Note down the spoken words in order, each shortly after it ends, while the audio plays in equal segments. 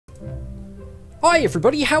Hi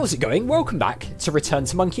everybody, how's it going? Welcome back to Return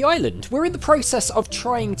to Monkey Island. We're in the process of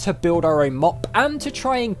trying to build our own mop and to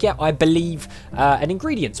try and get, I believe, an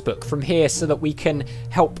ingredients book from here so that we can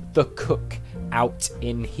help the cook out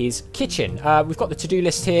in his kitchen. We've got the to-do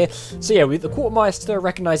list here. So yeah, the quartermaster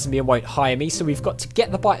recognises me and won't hire me, so we've got to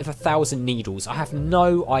get the bite of 1,000 needles. I have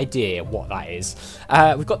no idea what that is.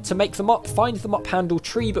 We've got to make the mop, find the mop handle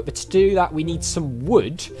tree, but to do that we need some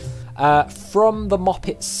wood from the mop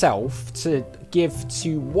itself to give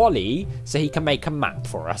to Wally so he can make a map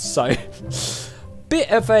for us. So bit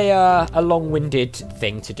of a long-winded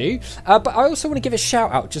thing to do, but I also want to give a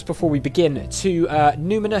shout out just before we begin to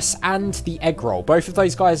Numinous and the Egg Roll. Both of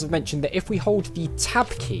those guys have mentioned that if we hold the tab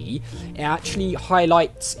key, it actually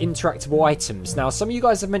highlights interactable items. Now, some of you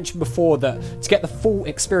guys have mentioned before that to get the full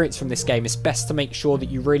experience from this game, it's best to make sure that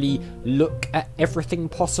you really look at everything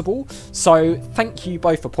possible. So thank you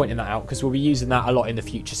both for pointing that out, because we'll be using that a lot in the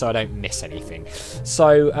future so I don't miss anything.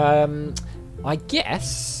 So I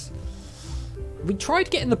guess we tried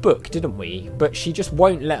getting the book, didn't we? But she just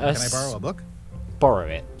won't let us. Can I borrow a book? Borrow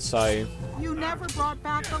it, so. You never brought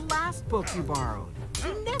back the last book you borrowed.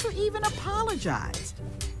 You never even apologized.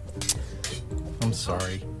 I'm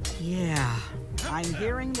sorry. Yeah, I'm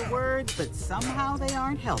hearing the words, but somehow they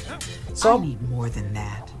aren't helping. So, I need more than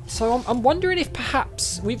that. So I'm wondering if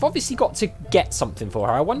perhaps we've obviously got to get something for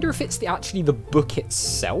her. I wonder if it's actually the book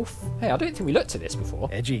itself. Hey, I don't think we looked at this before.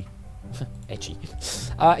 Edgy. Edgy.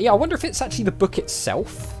 Yeah, I wonder if it's actually the book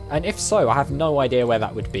itself, and if so, I have no idea where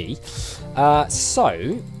that would be.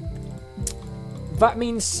 So that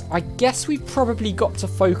means I guess we've probably got to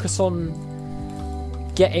focus on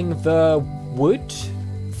getting the wood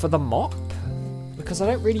for the mop, because I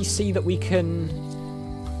don't really see that we can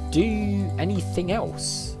do anything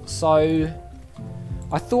else. So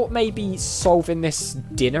I thought maybe solving this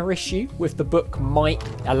dinner issue with the book might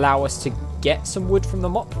allow us to get some wood from the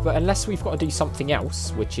mop, but unless we've got to do something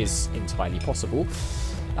else, which is entirely possible,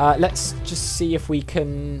 let's just see if we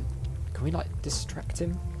can we like distract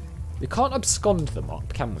him? We can't abscond the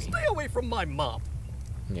mop, can we? Stay away from my mop.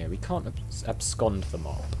 Yeah, we can't abscond the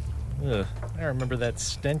mop. Ugh, I remember that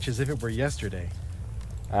stench as if it were yesterday.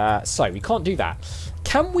 So we can't do that.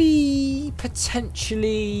 Can we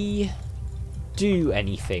potentially do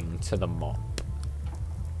anything to the mop?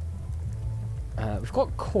 We've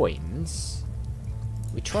got coins.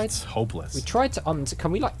 We tried. It's hopeless. We tried to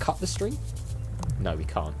Can we like cut the string? No, we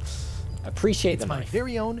can't. Appreciate the knife. It's my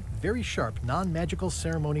very own, very sharp, non-magical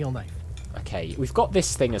ceremonial knife. Okay, we've got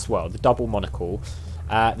this thing as well. The double monocle.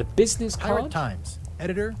 The business card. Pirate Times.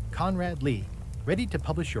 Editor Conrad Lee. Ready to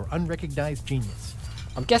publish your unrecognized genius.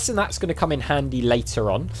 I'm guessing that's going to come in handy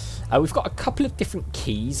later on. We've got a couple of different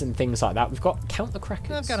keys and things like that. We've got count the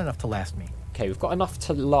crackers. I've got enough to last me. Okay, we've got enough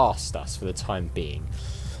to last us for the time being.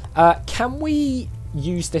 Can we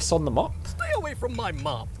use this on the mop? Stay away from my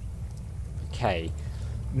mop. Okay,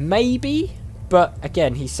 maybe, but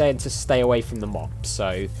again, he's saying to stay away from the mop,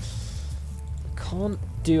 so can't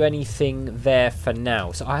do anything there for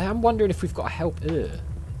now. So I am wondering if we've got to help. Ugh,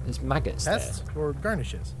 there's maggots Pests there. or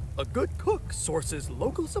garnishes? A good cook sources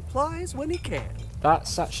local supplies when he can.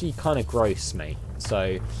 That's actually kind of gross, mate.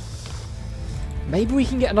 So maybe we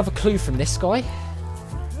can get another clue from this guy.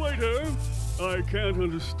 Waiter, I can't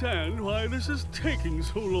understand why this is taking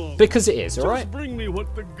so long. Because it is, alright? Just bring me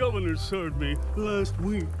what the governor served me last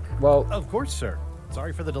week. Well, Of course, sir.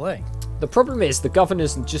 Sorry for the delay. the problem is the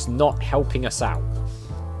governor's just not helping us out.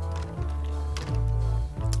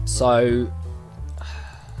 So,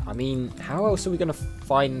 I mean, how else are we going to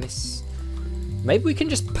find this? Maybe we can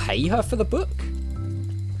just pay her for the book?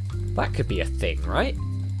 That could be a thing, right?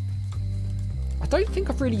 I don't think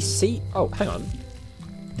I've really seen... Oh, hang on.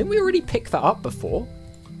 Didn't we already pick that up before?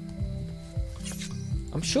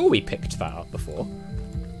 I'm sure we picked that up before.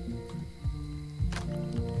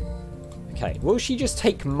 Okay, will she just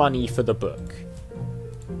take money for the book?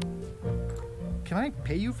 Can I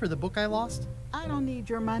pay you for the book I lost? I don't need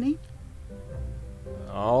your money.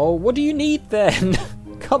 Oh, what do you need then?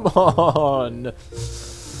 Come on.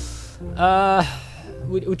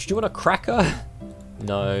 Would you want a cracker?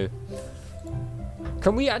 No.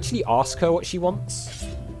 Can we actually ask her what she wants?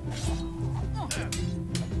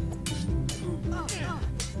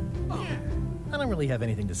 I don't really have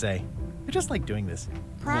anything to say. I just like doing this.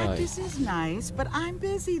 Practice is nice, but I'm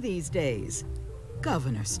busy these days.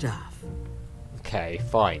 Governor stuff. Okay,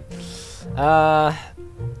 fine. I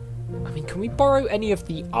mean, can we borrow any of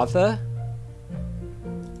the other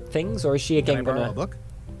things, or is she again Can I borrow gonna... a book?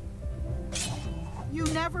 You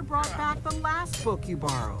never brought back the last book you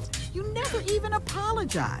borrowed. You never even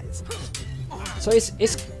apologized. So is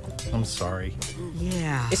I'm sorry.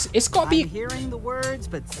 Yeah. It's got to be... I'm hearing the words,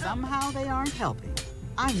 but somehow they aren't helping.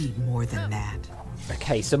 I need more than that.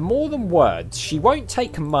 Okay, so more than words. She won't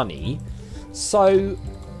take money. So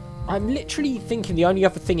I'm literally thinking the only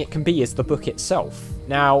other thing it can be is the book itself.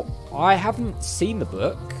 Now, I haven't seen the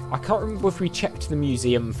book. I can't remember if we checked the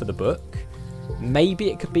museum for the book. Maybe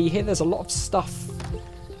it could be here. There's a lot of stuff,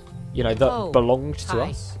 you know, that belonged to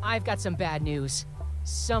us. I've got some bad news.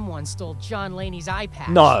 Someone stole John Laney's eye patch.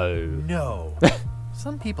 No. No.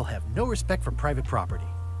 Some people have no respect for private property.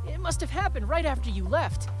 It must have happened right after you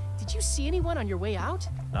left. Did you see anyone on your way out?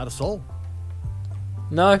 Not a soul.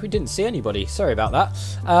 No, we didn't see anybody. Sorry about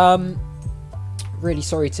that. Really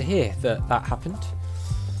sorry to hear that that happened.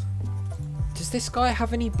 Does this guy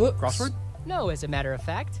have any books? Crossword? No, as a matter of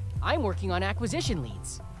fact. I'm working on acquisition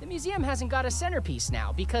leads. The museum hasn't got a centerpiece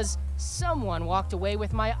now because someone walked away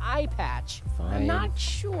with my eye patch. Fine. I'm not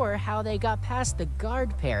sure how they got past the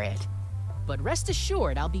guard parrot. But rest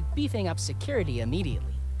assured, I'll be beefing up security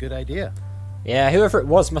immediately. Good idea. Yeah, whoever it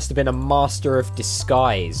was must have been a master of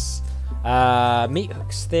disguise. Meat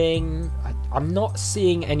hooks thing. I'm not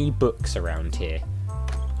seeing any books around here.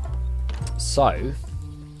 So,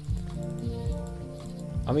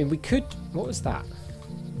 I mean, we could... What was that?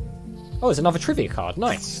 Oh, there's another trivia card.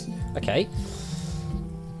 Nice. Okay.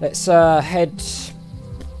 Let's head...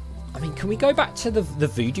 I mean, can we go back to the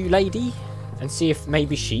voodoo lady and see if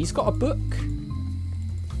maybe she's got a book?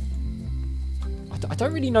 I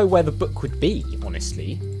don't really know where the book would be,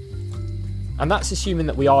 honestly. And that's assuming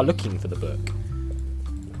that we are looking for the book.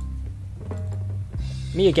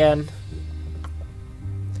 Me again.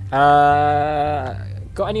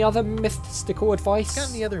 Got any other mystical advice?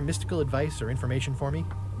 Got any other mystical advice or information for me?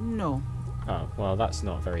 No. Oh, well, that's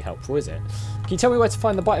not very helpful, is it? Can you tell me where to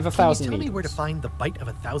find the bite of 1,000 Can you tell needles? me where to find the bite of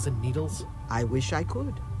 1,000 needles? I wish I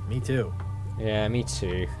could. Me too. Yeah, me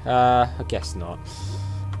too. I guess not.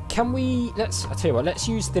 Can we... I'll tell you what, let's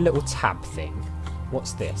use the little tab thing.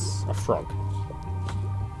 What's this? A frog.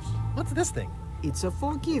 What's this thing? It's a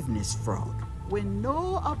forgiveness frog. When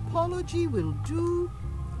no apology will do,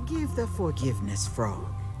 give the forgiveness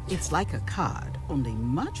frog. It's like a card, only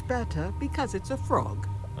much better because it's a frog.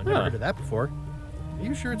 I've never heard of that before. Are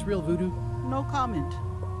you sure it's real voodoo? No comment.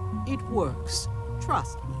 It works.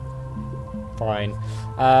 Trust me. Fine.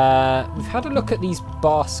 We've had a look at these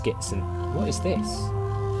baskets and... What is this?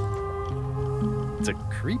 It's a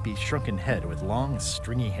creepy shrunken head with long,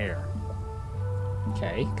 stringy hair.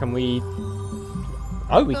 Okay, can we...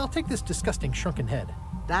 Oh, we... I'll take this disgusting shrunken head.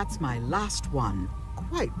 That's my last one.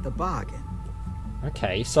 Quite the bargain.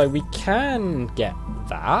 Okay, so we can get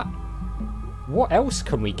that. What else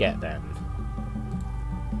can we get then?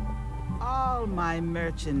 All my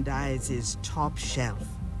merchandise is top shelf.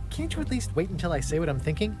 Can't you at least wait until I say what I'm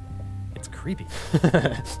thinking? It's creepy.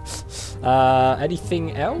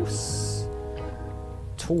 Anything else?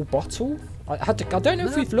 Tall bottle? I don't know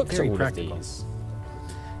if we've looked at all practical. of these.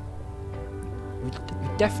 We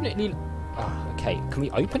definitely... Oh, okay, can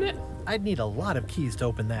we open it? I'd need a lot of keys to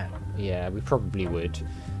open that. Yeah, we probably would.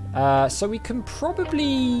 So we can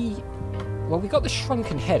probably... Well, we got the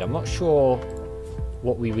shrunken head. I'm not sure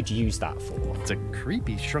what we would use that for. It's a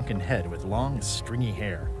creepy shrunken head with long, stringy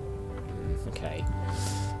hair. Okay.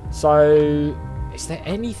 So, is there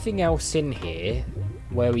anything else in here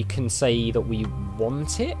where we can say that we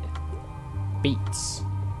want it? Beats.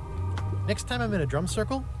 Next time I'm in a drum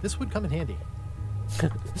circle, this would come in handy.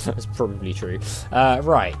 That's probably true.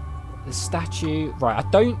 Right. The statue. Right, I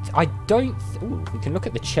don't... Ooh, we can look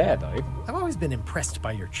at the chair, though. I've always been impressed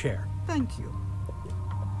by your chair. Thank you.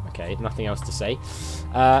 Okay, nothing else to say.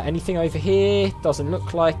 Anything over here? Doesn't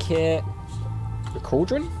look like it. The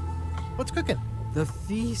cauldron? What's cooking? The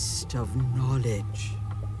Feast of Knowledge.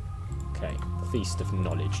 Okay, the Feast of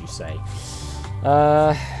Knowledge, you say.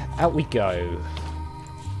 Out we go.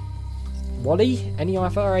 Wally, any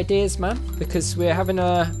other ideas, man? Because we're having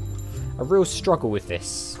a real struggle with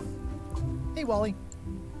this. Hey, Wally.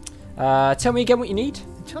 Tell me again what you need.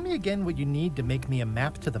 Tell me again what you need to make me a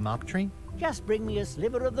map to the mop tree. Just bring me a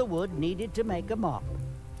sliver of the wood needed to make a mop.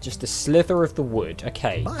 Just a slither of the wood.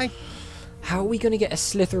 Okay. Bye. How are we going to get a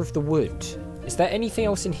slither of the wood? Is there anything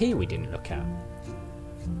else in here we didn't look at?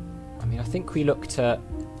 I mean, I think we looked at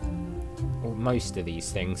most of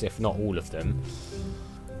these things, if not all of them.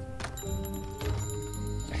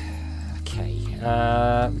 Okay.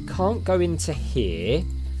 We can't go into here.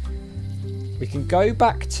 We can go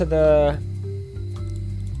back to the...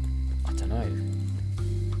 I don't know.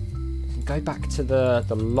 We can go back to the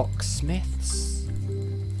locksmiths.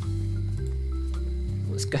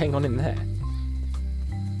 What's going on in there?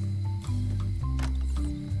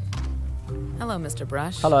 Hello, Mr.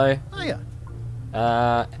 Brush. Hello. Hiya.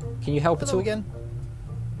 Can you help at Hello all? again.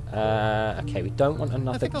 Okay, we don't want I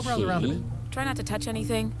another think I'll browse around a key. bit. Try not to touch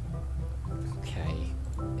anything. Okay.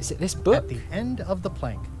 Is it this At book? the end of the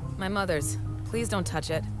plank. My mother's. Please don't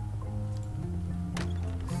touch it.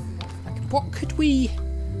 Like, what could we...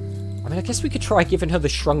 I mean, I guess we could try giving her the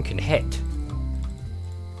Shrunken Head.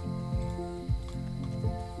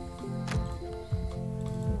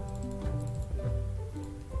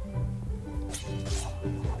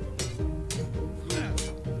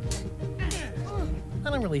 I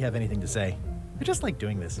don't really have anything to say. I just like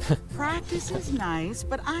doing this. Practice is nice,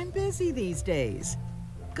 but I'm busy these days.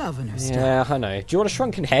 Governor stuff. Yeah, I know. Do you want a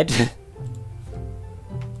Shrunken Head?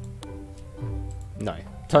 No.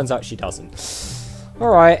 Turns out she doesn't.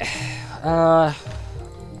 Alright. I'm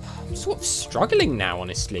sort of struggling now,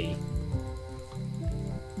 honestly.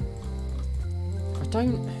 I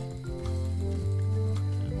don't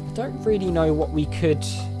really know what we could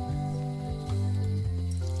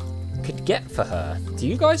get for her. Do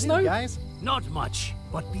you guys know? Guys? Not much,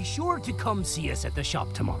 but be sure to come see us at the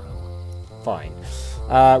shop tomorrow. Fine.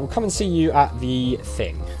 We'll come and see you at the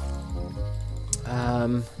thing.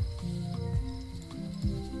 I'm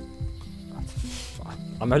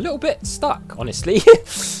a little bit stuck, honestly.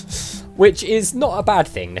 Which is not a bad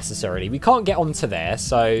thing, necessarily. We can't get onto there,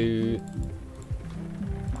 so...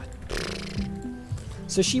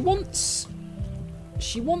 So she wants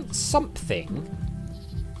something.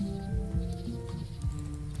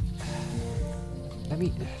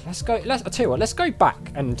 I'll tell you what, let's go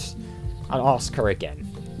back and ask her again.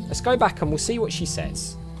 Let's go back and we'll see what she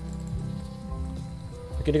says.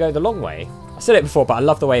 We're gonna go the long way. I said it before, but I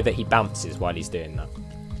love the way that he bounces while he's doing that.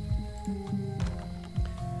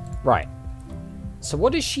 Right. So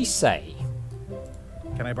what does she say?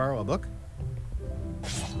 Can I borrow a book?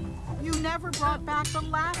 You never brought back the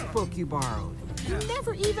last book you borrowed. You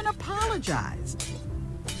never even apologized.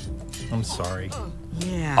 I'm sorry.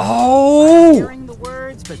 Yeah. Oh! I'm hearing the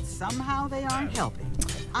words, but somehow they aren't helping.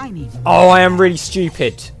 I need. Oh, I am really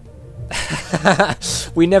stupid.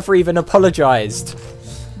 We never even apologized.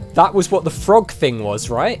 That was what the frog thing was,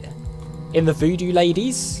 right? In the Voodoo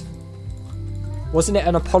Ladies? Wasn't it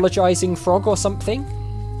an apologizing frog or something?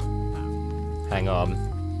 Hang on.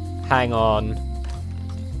 Hang on.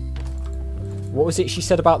 What was it she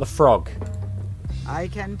said about the frog? I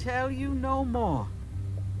can tell you no more.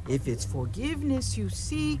 If it's forgiveness you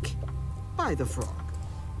seek, buy the frog.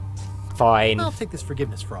 Fine. I'll take this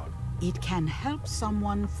forgiveness frog. It can help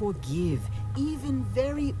someone forgive even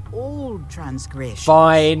very old transgressions.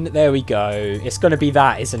 Fine. There we go. It's going to be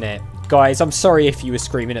that, isn't it? Guys, I'm sorry if you were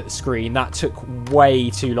screaming at the screen. That took way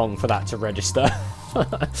too long for that to register.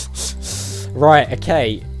 Right,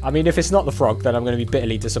 okay. I mean, if it's not the frog, then I'm going to be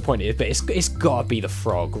bitterly disappointed. But it's got to be the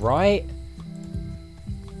frog, right?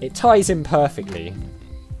 It ties in perfectly.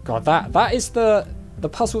 God, that is the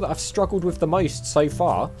puzzle that I've struggled with the most so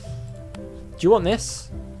far. Do you want this?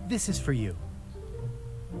 This is for you.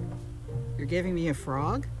 You're giving me a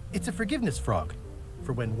frog? It's a forgiveness frog.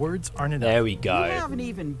 For when words aren't enough. There we go. You haven't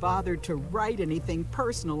even bothered to write anything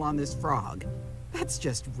personal on this frog. That's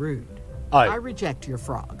just rude. Oh. I reject your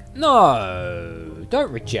frog. No,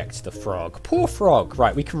 don't reject the frog. Poor frog.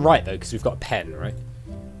 Right, we can write, though, because we've got a pen, right?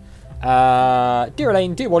 Dear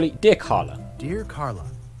Elaine, dear Wally, dear Carla. Dear Carla.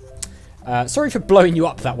 Sorry for blowing you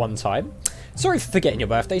up that one time. Sorry for forgetting your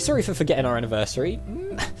birthday. Sorry for forgetting our anniversary.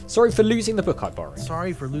 Sorry for losing the book I borrowed.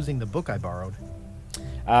 Sorry for losing the book I borrowed.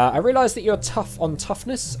 I realise that you're tough on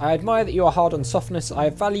toughness. I admire that you are hard on softness. I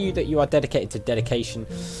value that you are dedicated to dedication.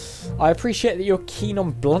 I appreciate that you're keen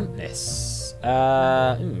on bluntness.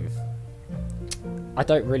 I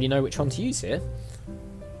don't really know which one to use here.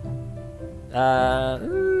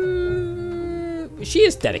 She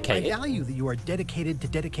is dedicated. I value that you are dedicated to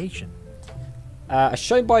dedication. As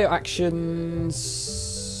shown by your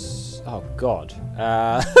actions... Oh, God.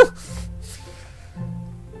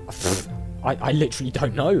 I literally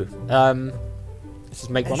don't know. Let's just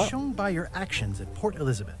make one up. As shown by your actions at Port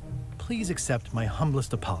Elizabeth, please accept my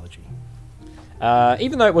humblest apology.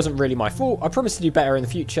 Even though it wasn't really my fault, I promise to do better in the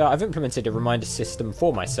future. I've implemented a reminder system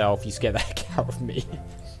for myself. You scare the heck out of me.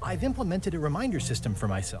 I've implemented a reminder system for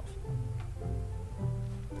myself.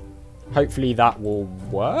 Hopefully that will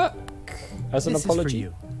work as an This apology.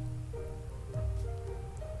 is for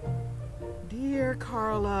you. Dear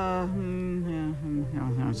Carla,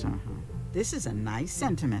 this is a nice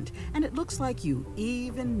sentiment, and it looks like you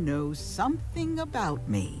even know something about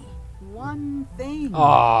me. One thing.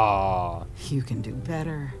 Ah. You can do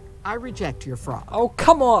better. I reject your frog. Oh,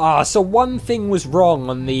 come on. Ah, so one thing was wrong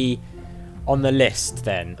on the on the list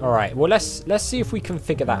then. All right, well, let's see if we can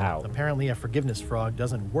figure that out. Apparently a forgiveness frog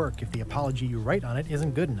doesn't work if the apology you write on it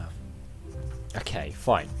isn't good enough. Okay,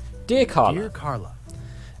 fine. Dear Carla. Dear Carla.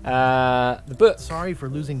 The book. Sorry for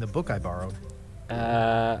losing the book I borrowed.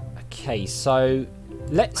 Okay, so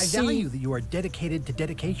let's see. I value that you are dedicated to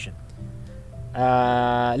dedication.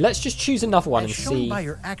 Let's just choose another one and As shown see. by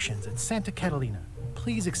your actions at Santa Catalina,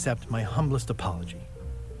 please accept my humblest apology.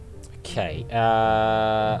 Okay,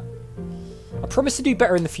 I promise to do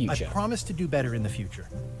better in the future. I promise to do better in the future.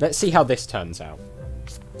 Let's see how this turns out.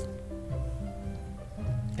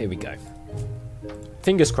 Here we go.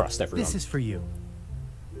 Fingers crossed, everyone. This is for you.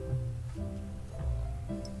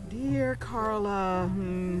 Dear Carla,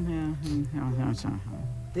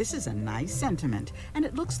 this is a nice sentiment, and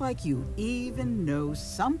it looks like you even know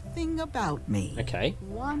something about me. Okay.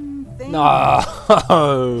 One thing. No.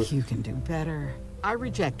 You can do better. I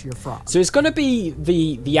reject your frog. So it's going to be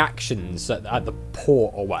the actions at the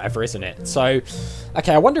port or whatever, isn't it? So,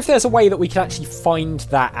 okay, I wonder if there's a way that we can actually find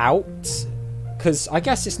that out. Because I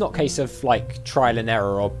guess it's not a case of, like, trial and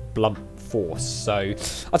error or blunt force. So,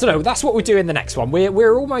 I don't know. That's what we'll do in the next one.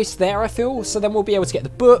 We're almost there, I feel. So then we'll be able to get the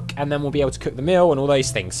book, and then we'll be able to cook the meal and all those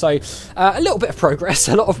things. So, a little bit of progress,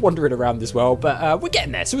 a lot of wandering around as well. But we're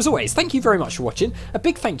getting there. So, as always, thank you very much for watching. A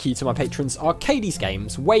big thank you to my patrons, Arcades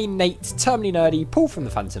Games, Wayne, Nate, Terminally Nerdy, Paul from the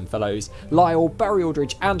Phantom Fellows, Lyle, Barry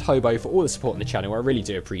Aldridge, and Hobo for all the support on the channel. I really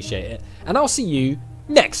do appreciate it. And I'll see you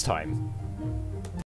next time.